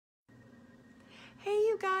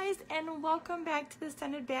you guys, and welcome back to the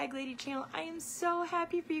Scented Bag Lady channel. I am so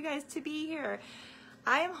happy for you guys to be here.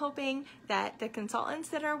 I am hoping that the consultants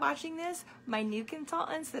that are watching this, my new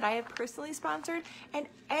consultants that I have personally sponsored, and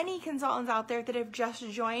any consultants out there that have just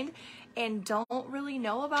joined and don't really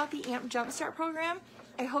know about the AMP Jumpstart program,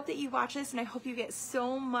 I hope that you watch this and I hope you get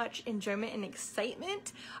so much enjoyment and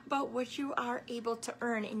excitement about what you are able to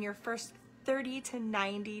earn in your first 30 to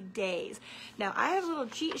 90 days. Now, I have a little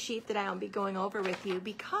cheat sheet that I'll be going over with you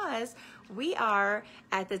because we are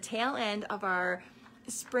at the tail end of our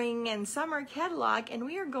spring and summer catalog and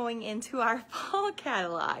we are going into our fall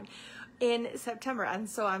catalog in September. And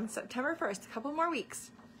so on September 1st, a couple more weeks.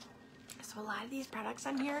 So a lot of these products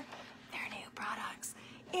on here, they're new products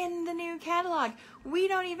in the new catalog. We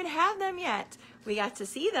don't even have them yet. We got to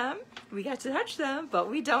see them, we got to touch them, but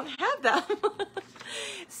we don't have them.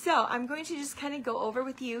 So I'm going to just kind of go over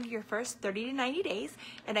with you your first 30 to 90 days,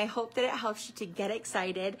 and I hope that it helps you to get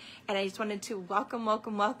excited. And I just wanted to welcome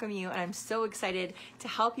you, and I'm so excited to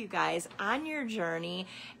help you guys on your journey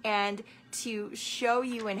and to show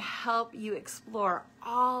you and help you explore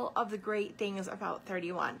all of the great things about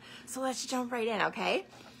 31. So let's jump right in, okay?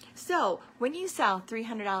 So when you sell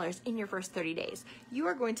 $300 in your first 30 days, you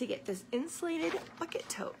are going to get this insulated bucket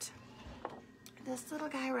tote. This little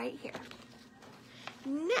guy right here.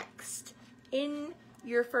 Next, in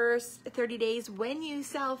your first 30 days, when you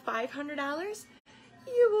sell $500,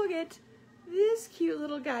 you will get this cute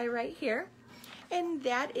little guy right here, and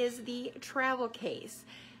that is the travel case.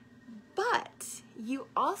 But you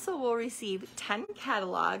also will receive 10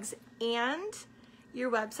 catalogs and your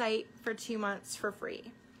website for 2 months for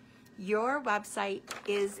free. Your website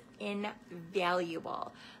is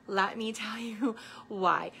invaluable. Let me tell you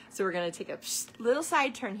why. So we're going to take a little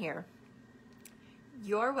side turn here.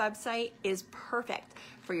 Your website is perfect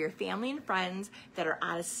for your family and friends that are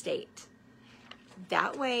out of state.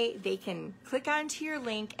 That way they can click onto your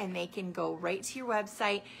link and they can go right to your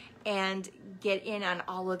website and get in on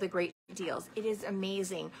all of the great deals. It is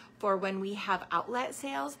amazing for when we have outlet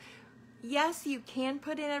sales. Yes, you can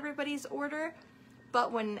put in everybody's order,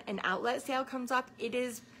 but when an outlet sale comes up, it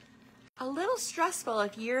is a little stressful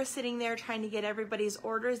if you're sitting there trying to get everybody's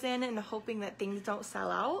orders in and hoping that things don't sell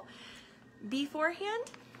out beforehand.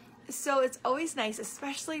 So it's always nice,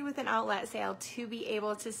 especially with an outlet sale, to be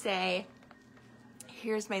able to say,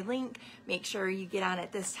 here's my link, make sure you get on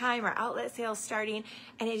at this time, our outlet sale's starting,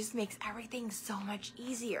 and it just makes everything so much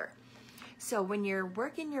easier. So when you're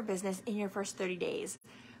working your business in your first 30 days,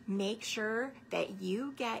 make sure that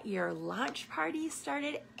you get your launch party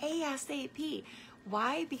started ASAP.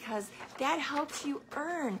 Why? Because that helps you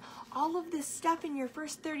earn all of this stuff in your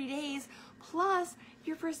first 30 days, plus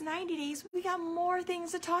your first 90 days, we got more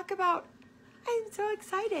things to talk about. I'm so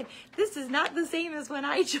excited. This is not the same as when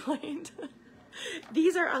I joined.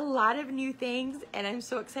 These are a lot of new things, and I'm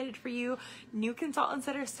so excited for you. New consultants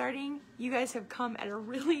that are starting, you guys have come at a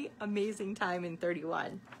really amazing time in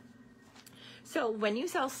 31. So when you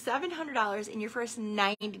sell $700 in your first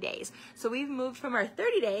 90 days, so we've moved from our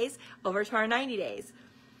 30 days over to our 90 days.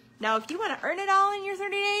 Now, if you want to earn it all in your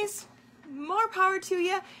 30 days, more power to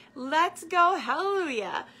you. Let's go,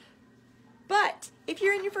 hallelujah. But if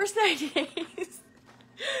you're in your first 90 days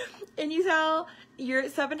and you sell your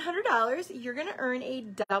 $700, you're going to earn a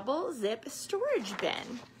double zip storage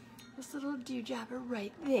bin. This little dewjabber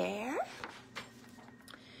right there.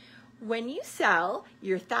 When you sell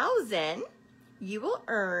your $1,000, you will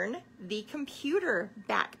earn the computer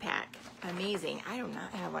backpack. Amazing. I do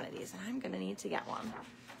not have one of these, and I'm going to need to get one.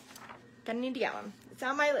 It's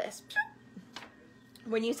on my list.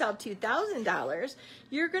 When you sell $2,000,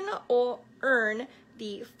 you're going to earn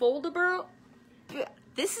the foldable,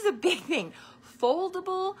 this is a big thing,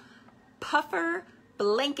 foldable puffer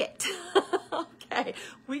blanket. Okay,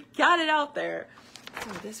 we got it out there. So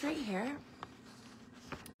this right here.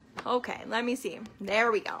 Okay, let me see.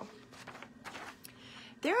 There we go.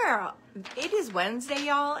 It is Wednesday,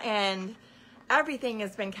 y'all, and everything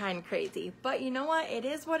has been kind of crazy. But you know what? It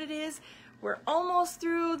is what it is. We're almost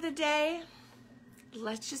through the day.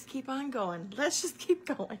 Let's just keep on going. Let's just keep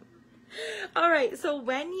going. All right, so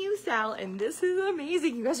when you sell, and this is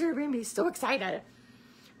amazing, you guys are going to be so excited.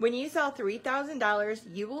 When you sell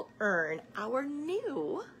 $3,000, you will earn our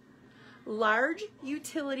new large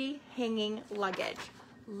utility hanging luggage.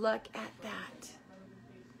 Look at that.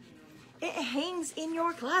 It hangs in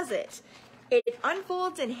your closet. It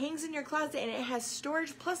unfolds and hangs in your closet, and it has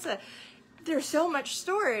storage plus there's so much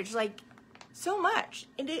storage, like so much.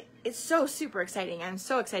 And it's so super exciting. I'm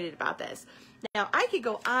so excited about this. Now, I could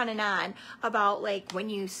go on and on about like when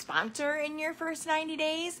you sponsor in your first 90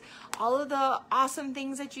 days, all of the awesome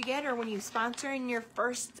things that you get, or when you sponsor in your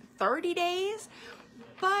first 30 days,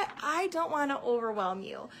 but I don't want to overwhelm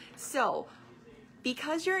you. So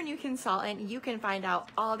because you're a new consultant, you can find out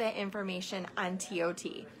all that information on TOT.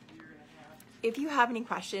 If you have any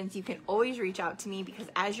questions, you can always reach out to me, because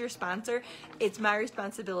as your sponsor, it's my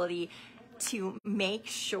responsibility to make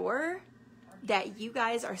sure that you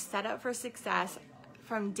guys are set up for success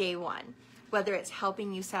from day one. Whether it's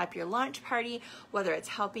helping you set up your launch party, whether it's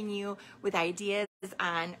helping you with ideas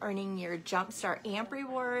on earning your Jumpstart AMP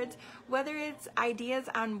rewards, whether it's ideas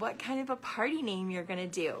on what kind of a party name you're gonna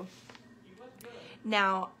do.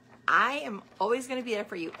 Now, I am always gonna be there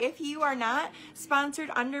for you. If you are not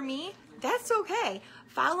sponsored under me, that's okay.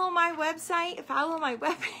 Follow my website, follow my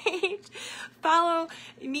webpage, follow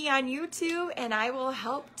me on YouTube, and I will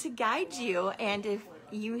help to guide you. And if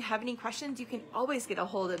you have any questions, you can always get a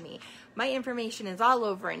hold of me. My information is all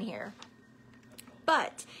over in here.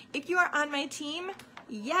 But if you are on my team,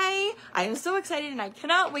 yay! I am so excited, and I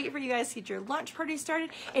cannot wait for you guys to get your launch party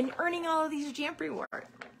started and earning all of these JAMP rewards.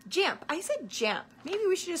 JAMP, I said JAMP. Maybe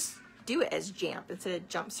we should just do it as JAMP instead of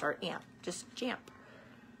Jumpstart AMP, just JAMP.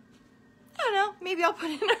 I don't know, maybe I'll put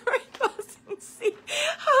in a request and see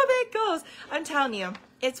how that goes. I'm telling you,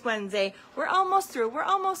 it's Wednesday. We're almost through. We're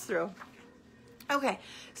almost through. Okay,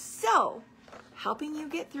 so helping you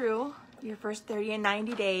get through your first 30 and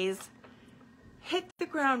 90 days, hit the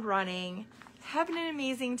ground running, having an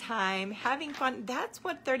amazing time, having fun. That's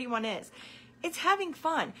what 31 is. It's having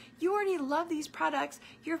fun. You already love these products.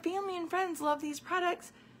 Your family and friends love these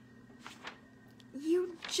products.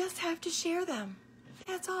 You just have to share them.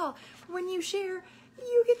 That's all. When you share,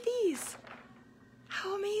 you get these.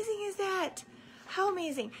 How amazing is that? How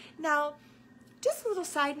amazing. Now, just a little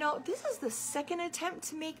side note, this is the second attempt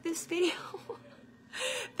to make this video.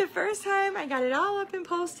 The first time I got it all up and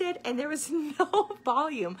posted, and there was no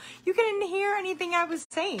volume. You couldn't hear anything I was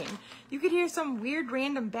saying. You could hear some weird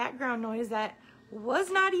random background noise that was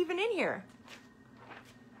not even in here.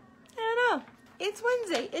 I don't know. It's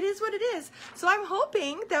Wednesday. It is what it is. So I'm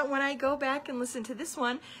hoping that when I go back and listen to this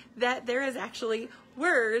one, that there is actually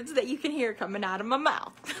words that you can hear coming out of my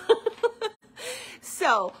mouth.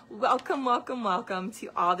 So welcome, welcome, welcome to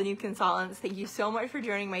all the new consultants. Thank you so much for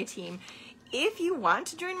joining my team. If you want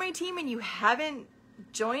to join my team and you haven't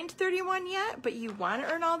joined 31 yet, but you want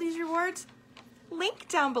to earn all these rewards, link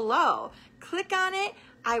down below. Click on it.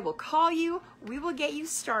 I will call you. We will get you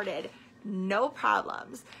started. No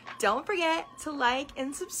problems. Don't forget to like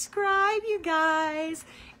and subscribe, you guys.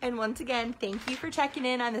 And once again, thank you for checking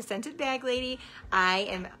in on the Scented Bag Lady. I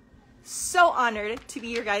am so honored to be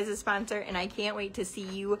your guys' sponsor, and I can't wait to see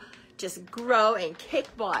you just grow and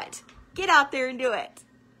kick butt. Get out there and do it.